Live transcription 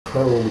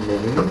Hello, good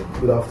morning,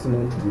 good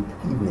afternoon, good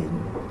evening.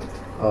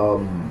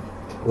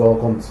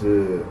 Welcome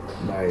to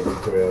my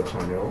tutorial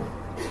channel.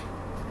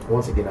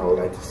 Once again, I would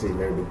like to say a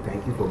very big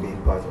thank you for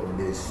being part of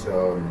this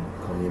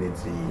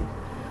community.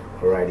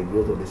 Alright, the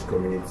growth of this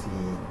community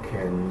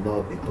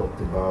cannot be talked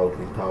about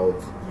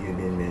without you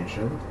being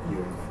mentioned.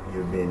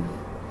 You've been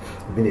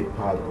a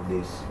part of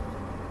this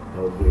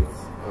great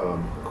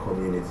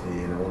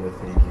community, and I want to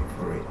thank you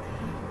for it.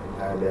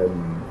 And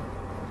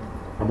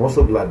I'm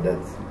also glad that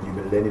you've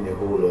been learning a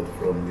whole lot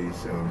from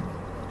this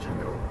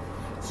channel.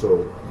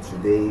 So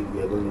today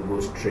we are going to go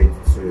straight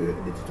to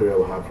the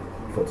tutorial we have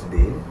for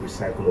today: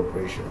 recycle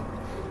operation.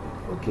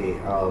 Okay.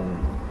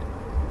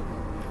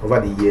 Over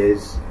the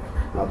years,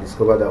 I've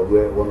discovered that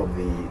we're one of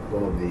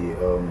the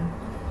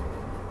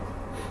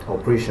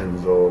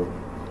operations or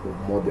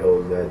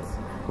models that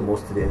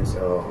most students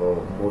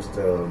or most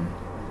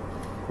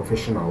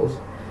professionals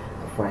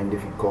find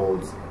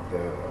difficult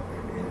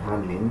in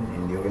handling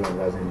in the oil and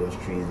gas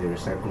industry is the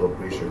recycle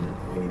operation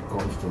when it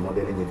comes to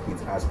modeling it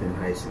with Aspen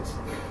Hysys.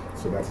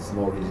 So that is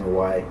more reason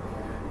why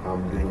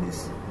I'm doing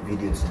this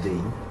video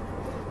today.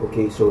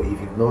 Okay, so if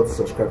you've not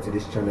subscribed to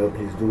this channel,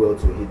 please do well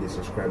to hit the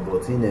subscribe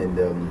button, and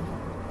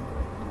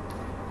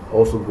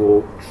also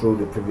go through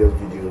the previous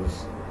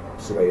videos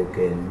so that you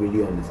can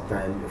really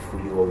understand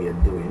fully what we are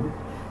doing.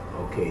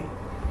 Okay,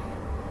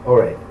 all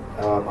right.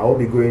 I will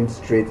be going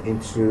straight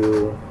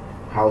into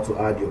how to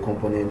add your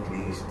component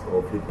list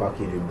or fluid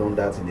package. You've done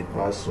that in the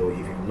past, so if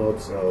you've not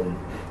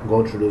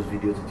gone through those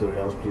video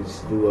tutorials,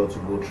 please do well to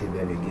go through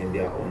them again. They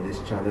are on this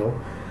channel.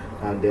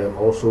 And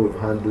also we've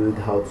handled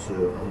how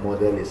to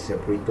model a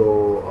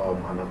separator,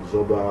 an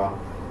absorber,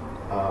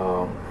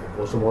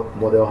 also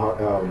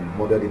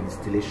model the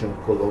distillation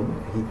column,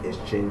 heat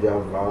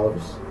exchanger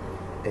valves,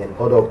 and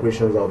other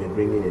operations I'll be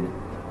bringing in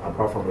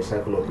apart from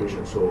recycle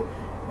operation. So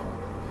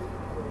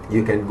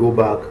you can go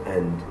back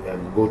and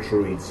go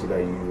through it so that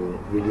you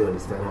really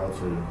understand how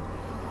to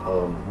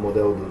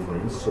model those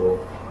ones. So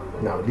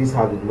now this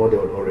has been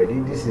modeled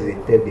already. This is a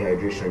tape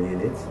dehydration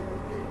unit.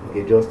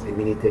 Okay, just a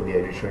mini tape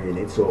dehydration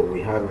unit. So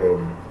we have a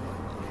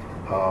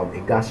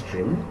gas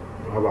stream.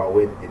 We have our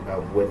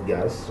wet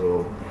gas.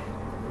 So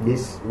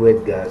this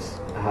wet gas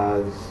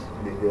has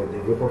the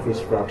vapor phase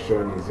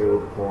fraction is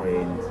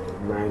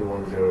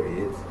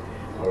 0.9108.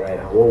 all right,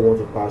 and what we want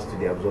to pass to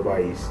the absorber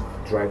is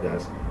dry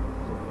gas.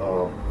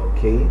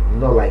 Okay,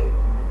 not like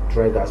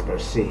dry gas per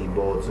se,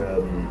 but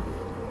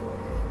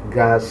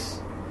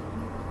gas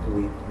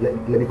with,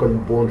 let me call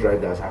it bone dry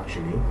gas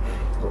actually.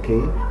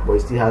 Okay, but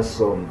it still has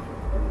some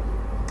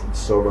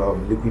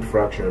liquid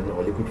fraction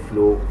or liquid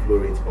flow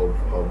rate of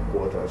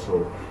water.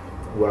 So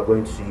we are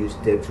going to use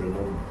tape to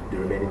remove the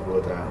remaining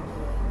water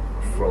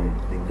from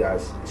the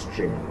gas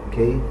stream.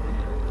 Okay,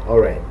 all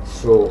right.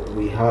 So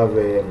we have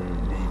the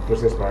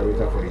process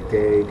parameter for the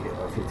tank.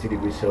 50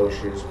 degrees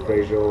Celsius,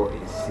 pressure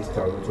is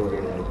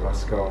 6,200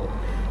 hectopascal,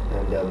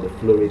 and the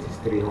flow rate is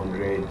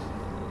 300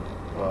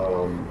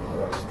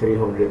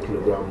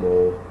 kilogram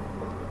mole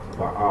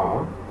per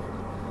hour.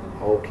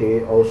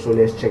 Okay, also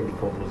let's check the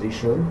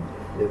composition.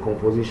 The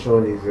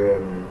composition is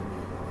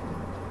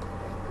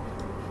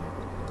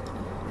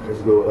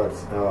let's go at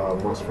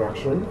mass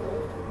fraction.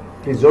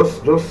 Please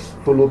just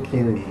follow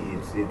keenly.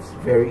 It's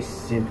very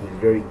simple, it's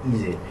very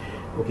easy.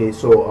 Okay,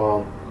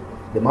 so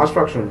the mass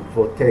fraction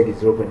for TEG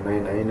is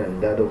 0.99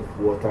 and that of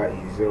water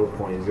is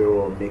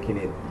 0.0, making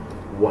it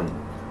 1.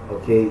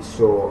 Okay,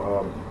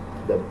 so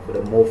the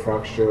mole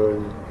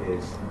fraction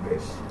is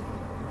this.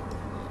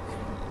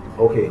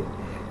 Okay,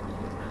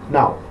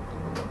 now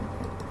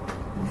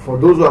for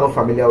those who are not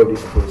familiar with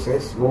this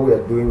process, what we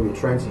are doing, we're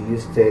trying to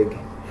use TEG,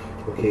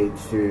 okay,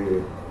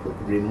 to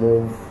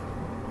remove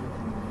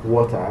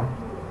water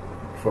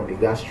from the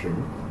gas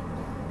stream.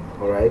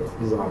 Alright,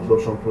 this is an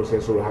absorption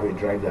process, so we have a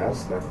dry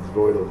gas that is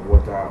void of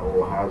water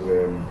or has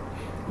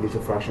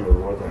little fraction of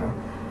water,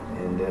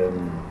 and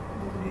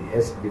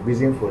the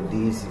reason for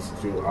this is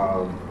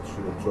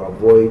to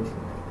avoid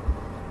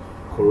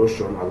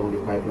corrosion along the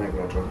pipeline we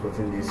are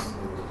transporting this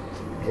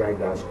dry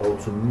gas, or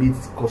to meet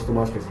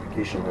customer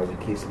specification as the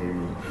case may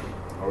be.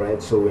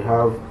 Alright, so we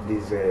have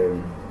this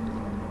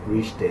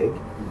rich tag,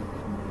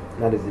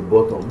 that is the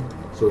bottom.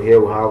 So here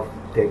we have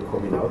tag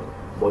coming out,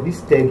 but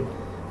this tag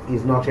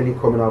is not actually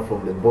coming out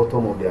from the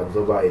bottom of the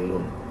absorber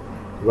alone,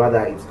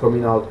 rather it's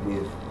coming out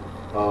with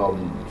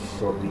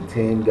some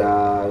methane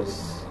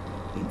gas,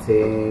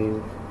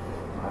 ethane,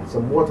 and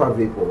some water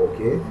vapor.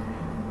 Okay,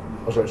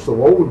 so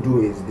what we'll do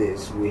is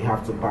this: we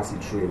have to pass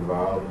it through a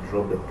valve,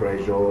 drop the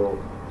pressure,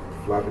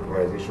 flat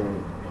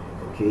vaporization,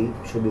 okay,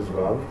 through this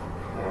valve,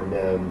 and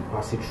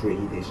pass it through a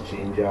heat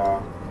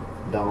exchanger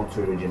down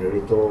to a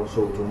regenerator.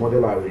 So to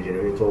model our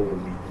regenerator, we'll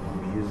be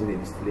using a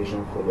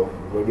distillation column.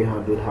 We've already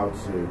handled how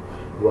to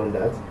run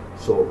that.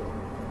 So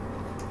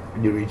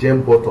the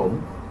regen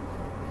bottom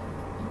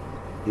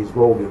is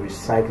what we'll be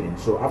recycling.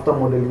 So after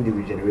modeling the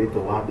regenerator,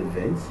 we'll have the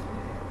vents.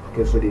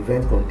 Okay, so the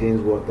vent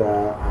contains water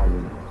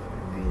and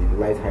the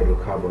light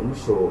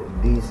hydrocarbons. So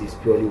this is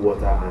purely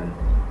water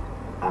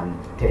and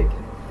TEG.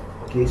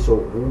 Okay, so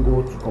we'll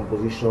go to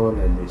composition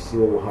and we see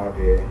what we have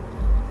here.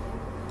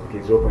 Okay,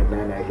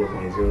 0.99,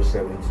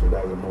 0.07, so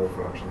that's a mole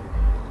fraction.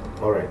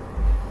 Alright,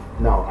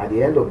 now at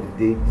the end of the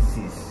day, this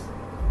is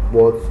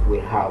what we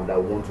have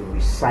that we want to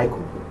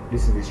recycle.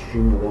 This is the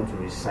stream we want to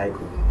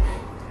recycle.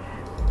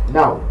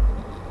 Now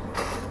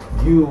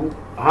you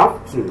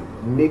have to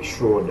make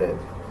sure that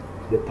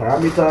the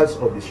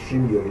parameters of the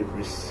stream you're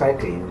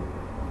recycling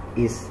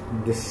is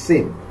the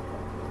same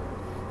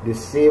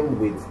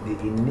with the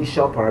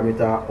initial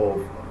parameter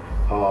of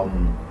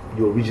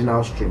the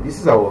original stream. This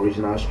is our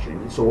original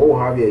stream. So what we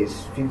have here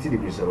is 50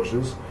 degrees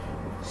Celsius,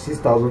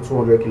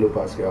 6,200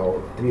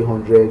 kilopascal,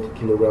 300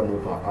 kilogram mole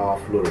per hour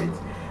flow rate.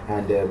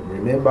 And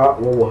remember,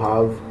 what we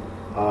have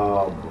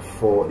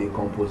for the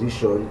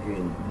composition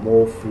in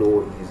mole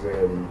flow is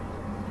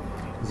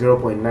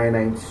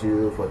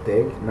 0.992 for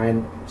TEG,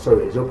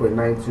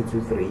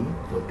 0.9223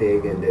 for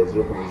TEG, and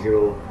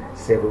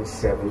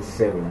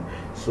 0.0777.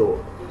 So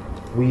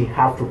we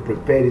have to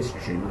prepare the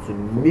stream to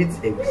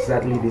meet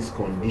exactly this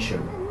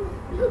condition.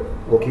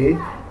 Okay,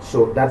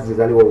 so that's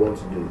exactly what we want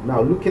to do.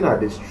 Now looking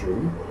at this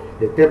stream,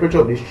 the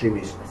temperature of this stream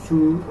is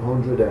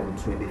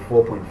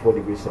 224.4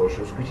 degrees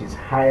Celsius, which is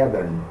higher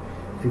than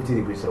 50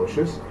 degrees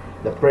Celsius.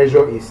 The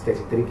pressure is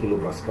 33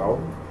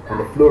 kilopascal, and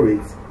the flow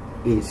rate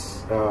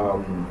is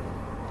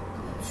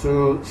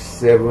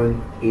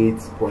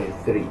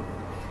 278.3.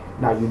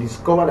 Now you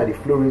discover that the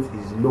flow rate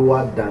is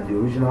lower than the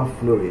original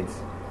flow rate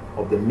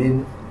of the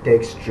main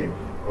TEG stream.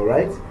 All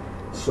right,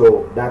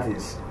 so that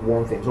is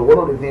one thing. So one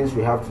of the things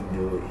we have to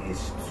do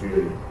is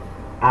to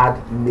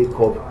add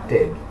makeup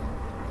TEG.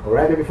 All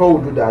right, and before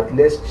we do that,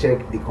 let's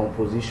check the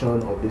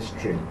composition of this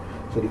stream.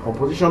 So the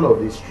composition of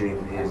this stream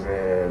is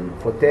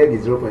for TEG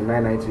is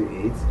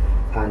 0.9928,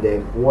 and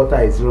then water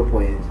is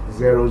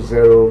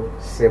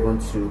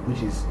 0.0072,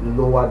 which is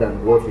lower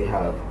than what we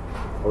have.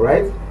 All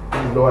right,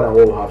 this is lower than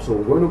what we have. So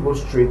we're going to go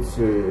straight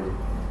to.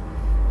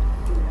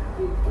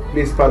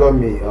 Please pardon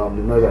me, the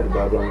noise at the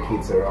background,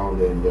 kids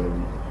around, and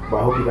but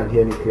I hope you can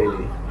hear me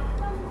clearly.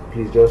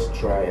 Please just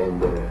try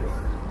and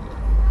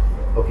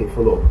okay,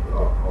 follow.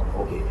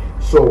 Okay,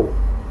 so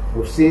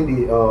we've seen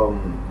the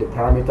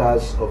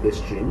parameters of the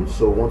stream,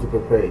 so we want to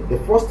prepare it. The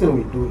first thing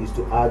we do is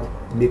to add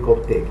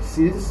makeup TEG.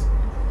 Since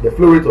the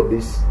flow rate of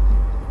this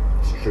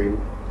stream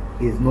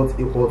is not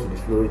equal to the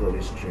flow rate of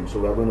this stream, so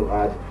we're going to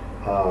add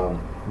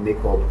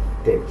makeup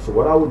TEG. So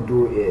what I will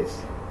do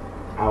is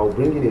I'll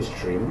bring in a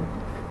stream.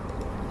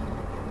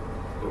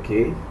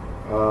 Okay,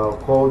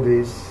 call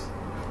this.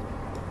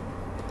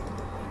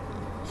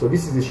 So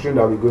this is the stream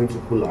that we're going to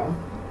cooler.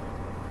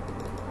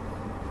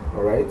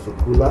 All right, so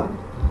cooler.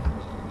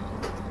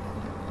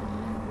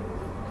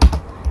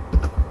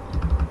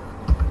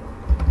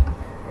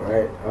 All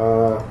right,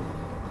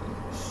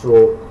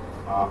 so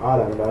I'll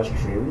add another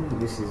stream.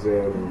 This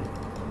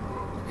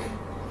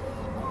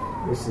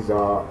is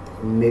our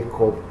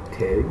makeup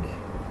TEG.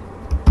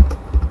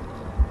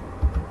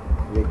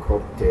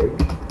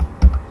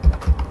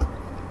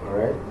 All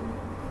right.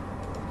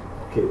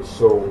 Okay,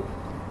 so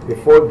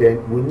before then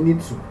we need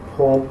to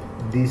pump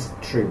this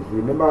stream.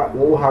 Remember,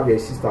 what we have here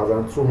is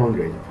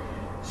 6,200.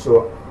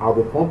 So I'll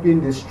be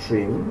pumping this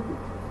stream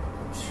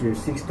to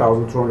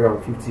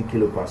 6,250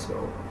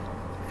 kilopascal.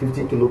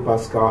 50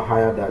 kilopascal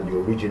higher than the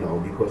original,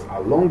 because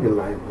along the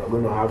line we're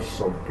going to have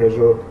some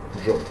pressure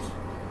drops.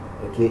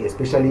 Okay,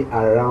 especially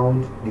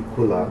around the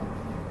cooler,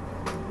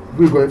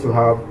 we're going to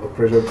have a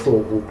pressure, so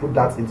we'll put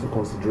that into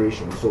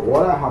consideration. So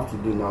what I have to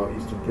do now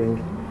is to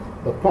bring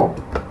the pump.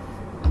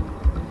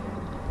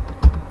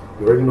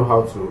 You already know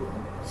how to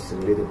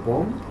simulate the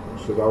pump,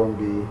 so that won't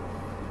be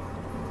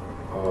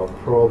a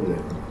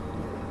problem.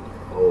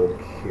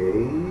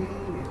 Okay,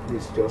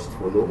 please just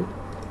follow.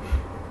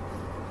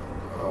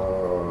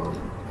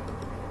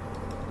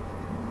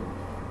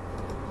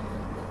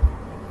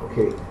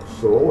 Okay,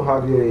 so what we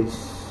have here is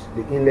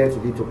the inlet to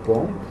be to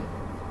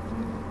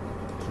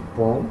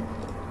pump,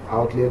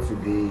 outlet to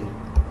be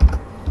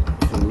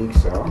to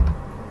mixer.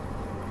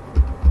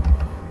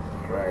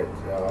 Right,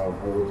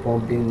 we're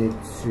pumping it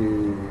to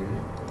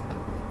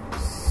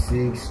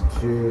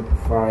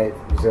 6250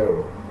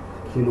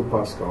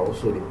 kilopascal.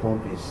 So the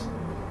pump is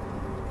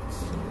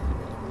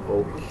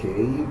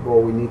okay, but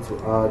we need to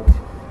add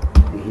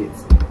the heat.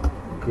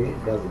 Okay,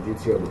 that's the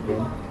duty of the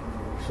pump.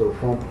 So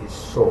pump is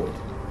solved.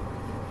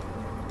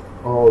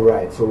 All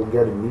right, so we'll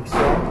get a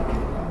mixer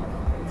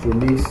to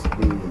mix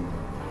the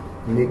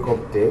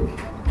makeup TEG.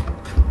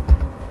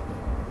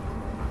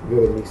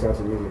 Get a mixer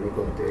to mix the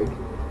makeup TEG.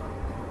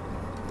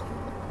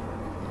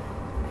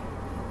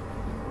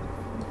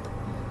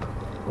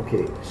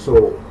 Okay,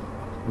 so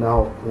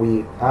now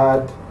we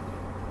add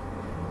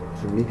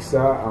to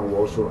mixer and we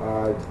also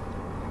add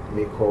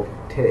makeup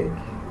TEG.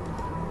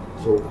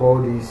 So we'll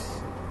call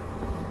this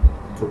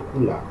to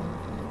cooler.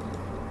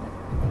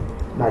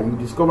 Now you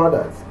discover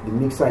that the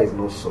mixer is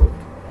not solved.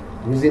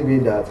 Reason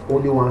being that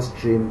only one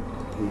stream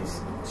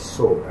is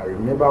solved. I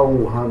remember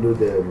when we handled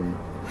the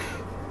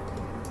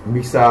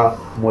mixer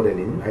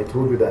modeling, I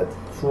told you that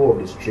 2 of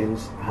the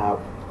streams have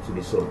to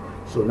be solved.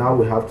 So now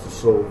we have to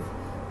solve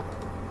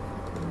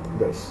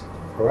this.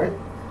 All right,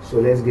 so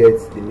let's get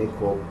the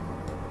makeup.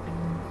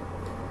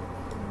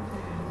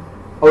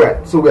 All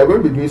right, so we are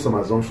going to be doing some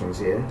assumptions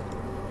here.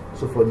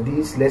 So for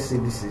this, let's say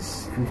this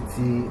is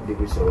 50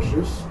 degrees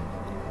Celsius.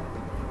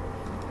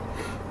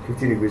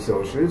 50 degrees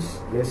Celsius.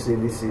 Let's say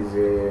this is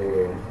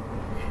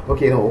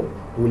okay, no,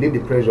 we'll leave the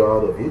pressure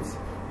out of it,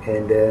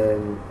 and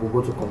then we'll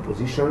go to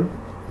composition.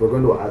 We're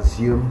going to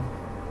assume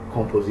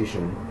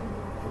composition.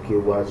 Okay,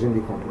 we'll assume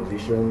the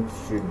composition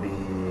should be,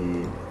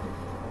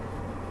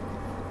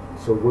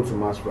 so go to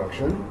mass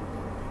fraction.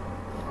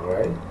 All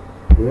right,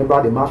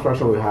 remember the mass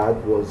fraction we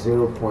had was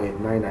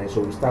 0.99,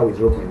 so we start with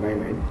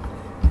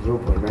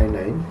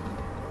 0.99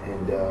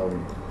 and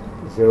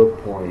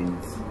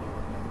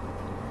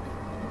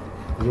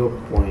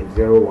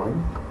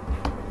 0.01.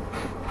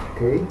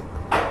 Okay,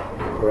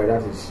 all right,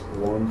 that is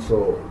 1,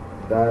 so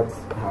that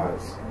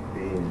has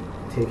been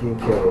taken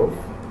care of.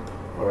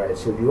 All right,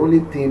 so the only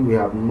thing we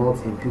have not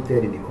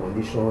imputed in the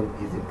condition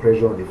is the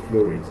pressure on the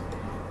flow rate.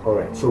 All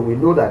right, so we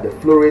know that the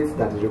flow rate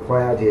that is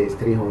required here is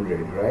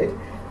 300, right?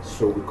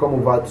 So we come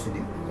over to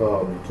the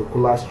to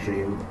cooler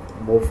stream,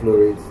 more flow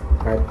rate,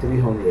 type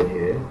 300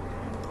 here.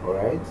 All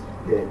right,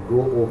 then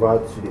go over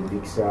to the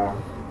mixer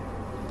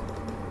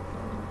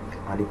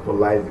and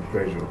equalize the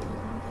pressure.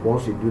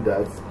 Once you do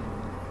that,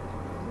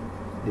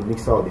 the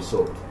mixer will be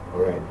solved.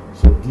 All right,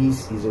 so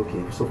this is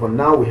okay. So for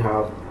now we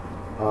have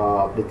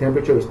the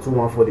temperature is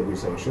 214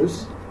 degrees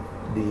Celsius,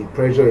 the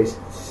pressure is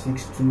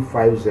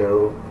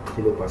 6250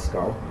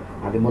 kilopascal,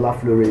 and the molar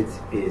flow rate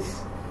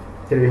is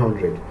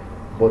 300.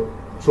 But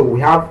so we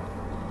have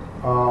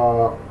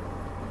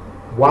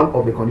one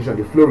of the conditions,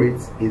 the flow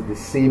rate is the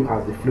same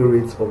as the flow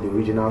rate of the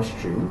original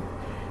stream.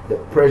 The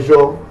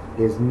pressure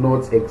is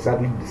not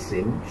exactly the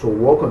same, so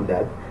work on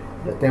that.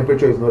 The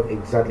temperature is not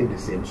exactly the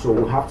same, so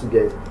we'll have to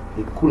get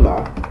a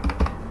cooler.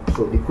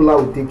 So the cooler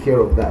will take care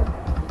of that.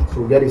 So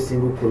we'll get a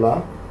single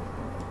cooler.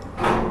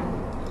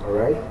 All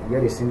right,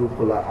 get a single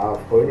cooler.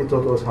 I've already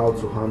taught us how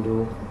to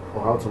handle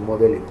or how to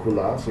model a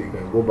cooler, so you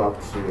can go back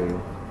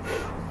to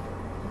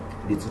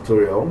the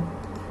tutorial.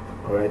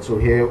 All right, so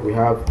here we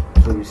have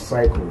to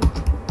recycle,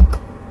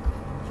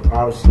 so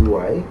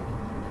RCY.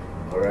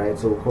 all right,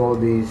 so we'll call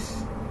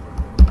this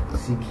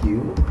CQ.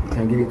 You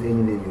can give it any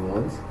name you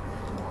want.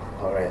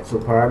 All right, so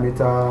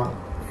parameter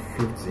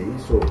 50.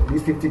 So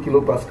this 50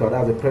 kilopascal,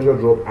 that's the pressure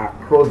drop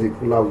across the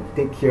cooler, will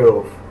take care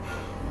of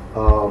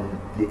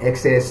the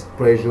excess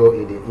pressure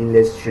in the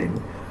inlet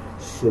stream.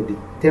 So the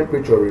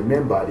temperature,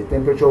 remember the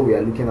temperature we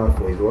are looking at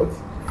for is what?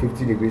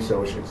 50 degrees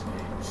Celsius.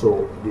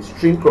 So the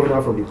stream coming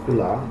out from the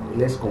cooler,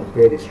 let's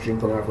compare the stream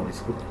coming out from the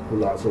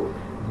cooler. So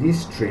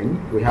this stream,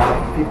 we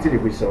have 50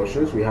 degrees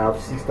Celsius, we have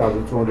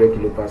 6,200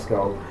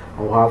 kilopascal,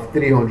 and we have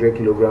 300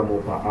 kilogram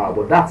mole per hour.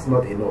 But that's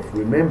not enough.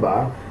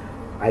 Remember,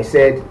 I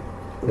said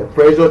the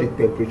pressure, the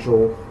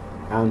temperature,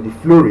 and the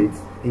flow rate,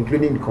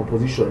 including the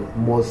composition,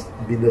 must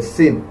be the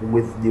same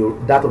with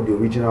that of the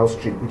original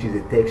stream, which is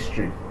a test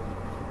stream.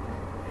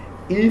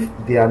 If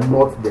they are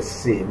not the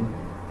same,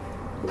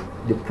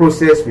 the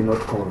process will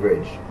not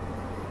converge.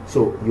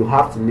 So you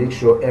have to make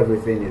sure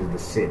everything is the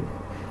same.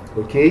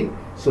 Okay,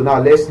 so now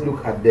let's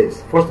look at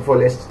this. First of all,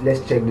 let's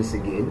check this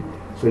again.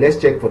 So let's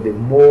check for the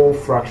mole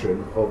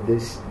fraction of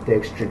this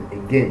text stream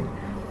again.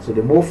 So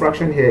the mole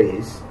fraction here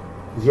is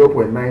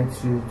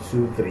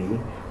 0.9223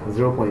 and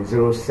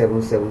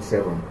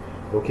 0.0777.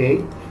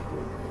 Okay,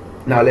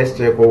 now let's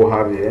check what we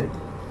have here.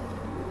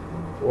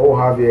 What we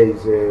have here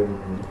is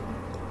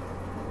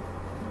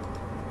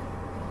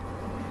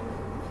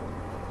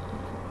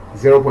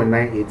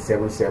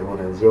 0.9877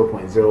 and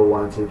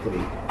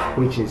 0.0123,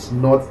 which is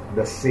not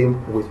the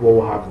same with what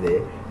we have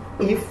there.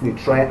 If we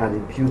try and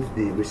impute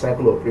the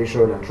recycle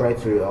operation and try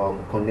to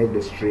connect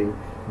the stream,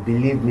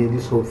 believe me,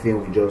 this whole thing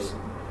will just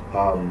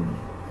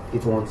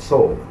it won't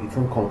solve, it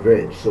won't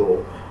converge.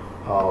 So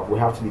we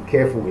have to be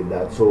careful with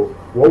that. So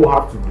what we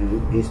have to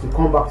do is to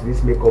come back to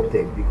this makeup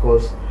tech,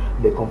 because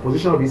the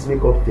composition of this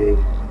makeup tech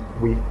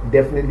we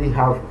definitely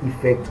have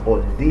effect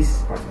on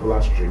this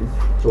particular stream.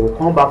 So we'll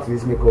come back to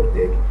this makeup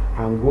tech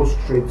and go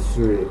straight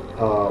to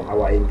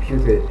our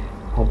imputed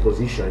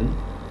composition.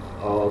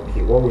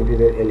 Okay, what we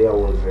imputed earlier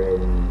was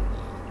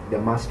the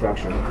mass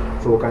fraction.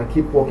 So we can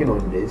keep working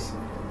on this.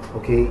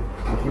 Okay,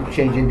 and keep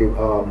changing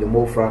the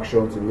mole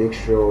fraction to make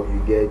sure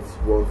you get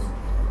what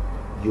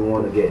you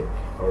want to get.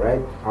 All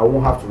right, I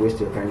won't have to waste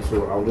your time,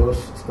 so I'll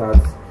just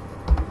start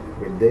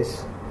with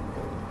this.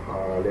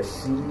 Let's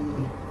see.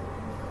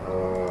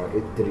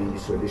 83,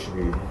 so this should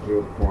be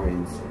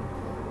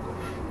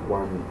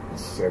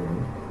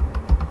 0.17.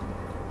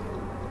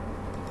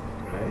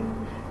 Right,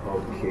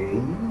 okay,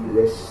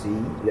 let's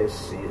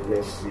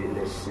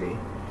see.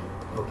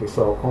 Okay,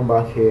 so I'll come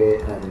back here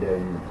and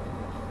then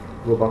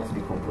go back to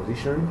the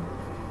composition.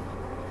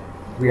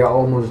 We are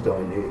almost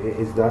done.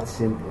 It's that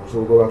simple.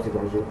 So we'll go back to the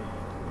composition.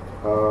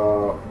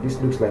 This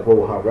looks like what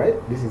we have, right?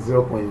 This is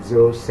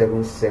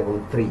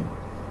 0.0773.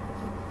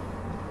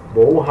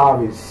 But what we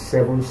have is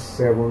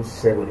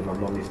 777 if I'm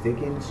not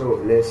mistaken. So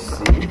let's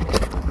see.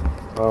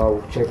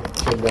 Check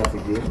that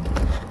again.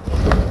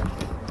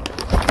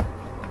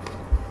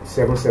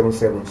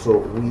 777. So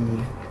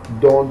we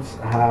don't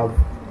have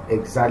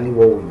exactly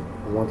what we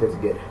wanted to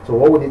get. So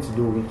what we need to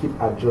do, we keep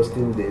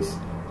adjusting this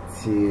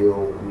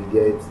till we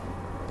get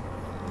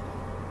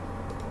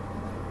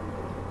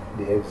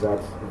the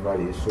exact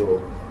value.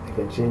 So you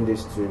can change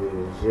this to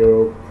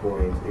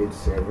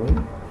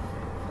 0.87.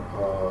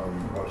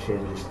 I'll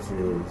change this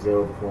to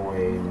 0.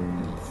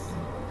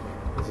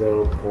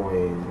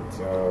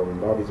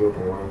 That'll be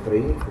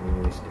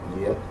 0.13.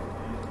 Yeah.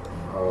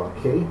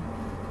 Okay.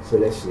 So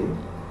let's see.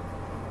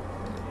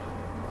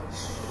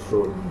 So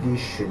this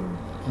should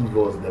give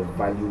us the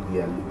value we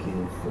are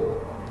looking for.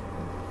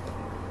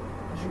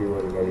 Should give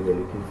us the value we're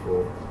looking for.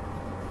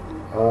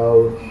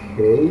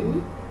 Okay.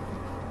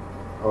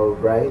 All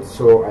right.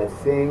 So I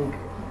think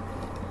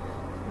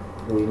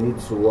we need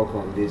to work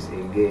on this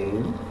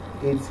again.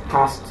 It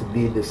has to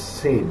be the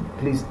same.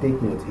 Please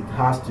take note. It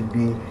has to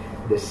be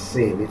the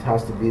same. It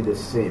has to be the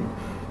same.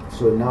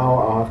 So now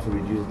I'll have to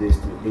reduce this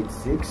to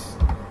 86.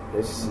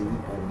 Let's see,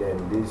 and then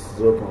this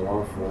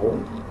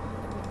 0.14.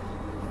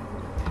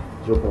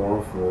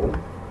 0.14.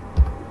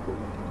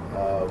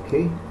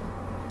 Okay.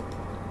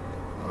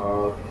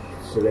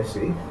 So let's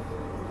see.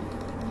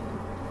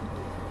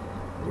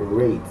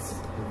 Rates.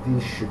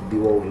 This should be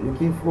what we're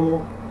looking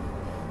for.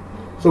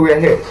 So we are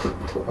here.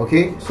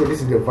 Okay. So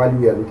this is the value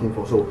we are looking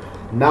for. So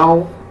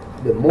now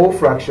the mole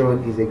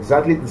fraction is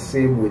exactly the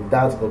same with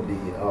that of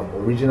the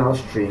original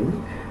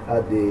stream.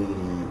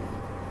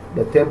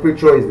 The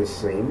temperature is the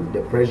same.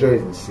 The pressure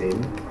is the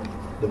same.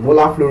 The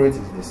molar flow rate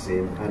is the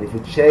same. And if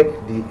you check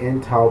the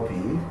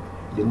enthalpy,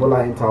 the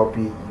molar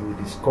enthalpy, you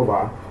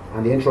discover,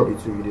 and the entropy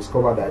too, you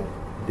discover that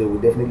they will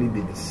definitely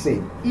be the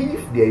same.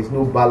 If there is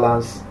no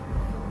balance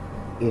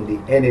in the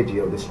energy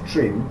of the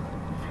stream,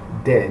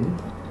 then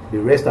be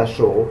rest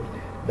assured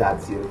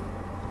that your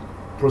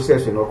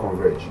process will not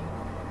converge.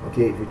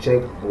 Okay, if you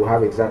check, we'll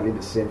have exactly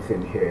the same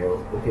thing here.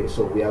 Okay,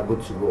 so we are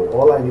good to go.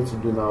 All I need to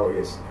do now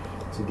is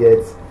to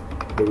get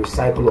the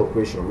recycle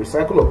operation.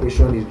 Recycle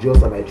operation is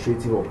just an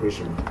iterative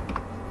operation.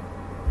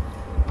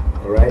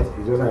 Alright,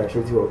 it's just an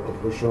iterative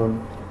operation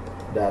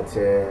that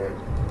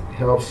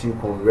helps you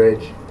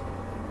converge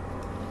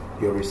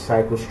your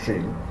recycle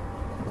stream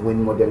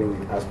when modeling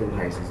with Aspen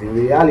Hysys. In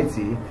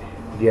reality,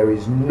 there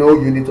is no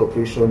unit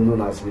operation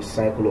known as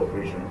recycle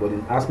operation, but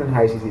in Aspen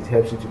Hysys it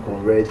helps you to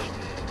converge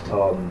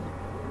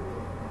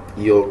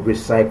your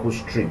recycle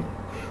stream.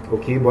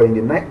 Okay, but in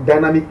the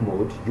dynamic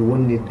mode you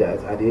won't need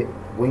that.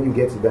 When you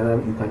get to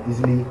dynamic, you can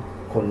easily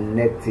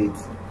connect it,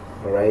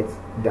 all right,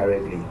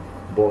 directly.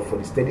 But for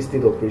the steady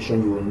state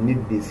operation, you will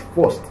need this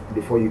first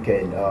before you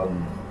can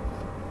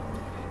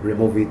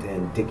remove it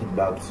and take it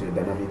back to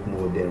dynamic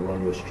mode, then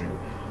run your stream.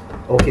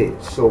 Okay,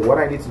 so what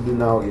I need to do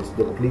now is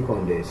double click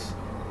on this.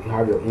 You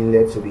have your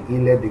inlet, so the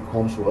inlet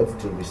becomes what?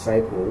 To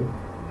recycle,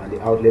 and the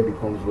outlet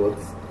becomes what?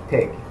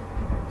 Tech.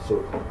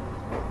 So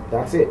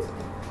that's it.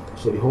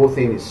 So the whole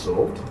thing is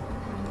solved.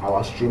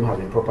 Our stream has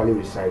been properly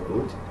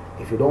recycled.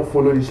 If you don't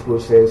follow this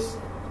process,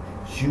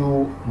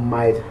 you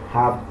might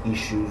have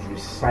issues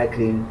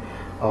recycling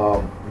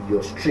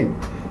your stream.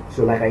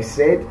 So like I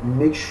said,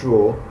 make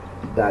sure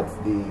that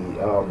the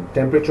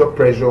temperature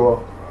pressure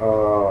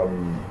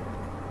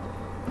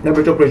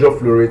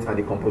flow rate and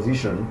the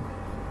composition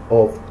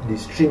of the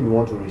stream you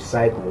want to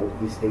recycle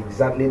is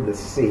exactly the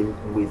same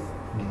with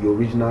the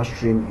original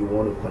stream you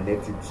want to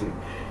connect it to.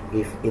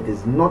 If it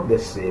is not the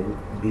same,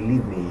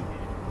 believe me,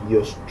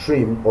 your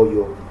stream or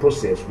your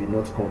process will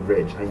not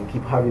converge, and you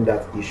keep having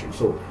that issue.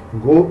 So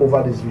go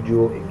over this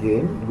video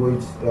again, go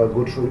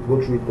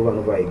through it over and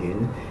over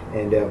again,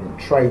 and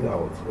try it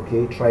out.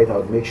 Okay, try it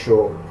out. Make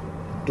sure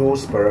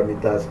those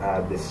parameters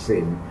are the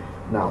same.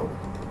 Now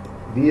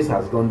this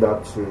has gone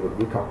back to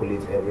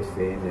recalculate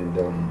everything, and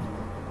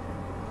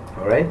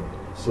all right,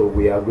 so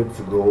we are good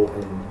to go.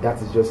 And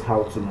that is just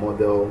how to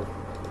model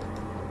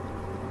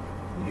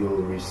your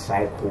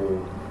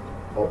recycle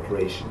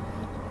operation.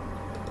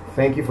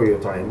 Thank you for your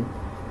time,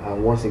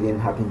 and once again,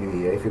 happy new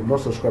year. If you've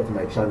not subscribed to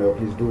my channel,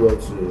 please do well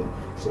to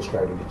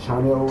subscribe to the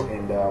channel,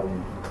 and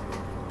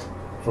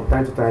from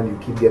time to time you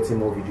keep getting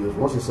more videos.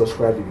 Once you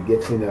subscribe, you'll be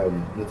getting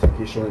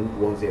notification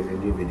once there's a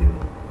new video.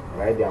 All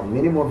right, there are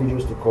many more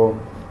videos to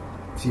come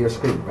to your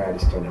screen via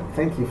this channel.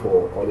 Thank you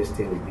for always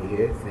staying with me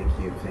here. Thank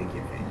you.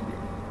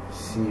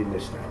 See you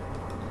next time.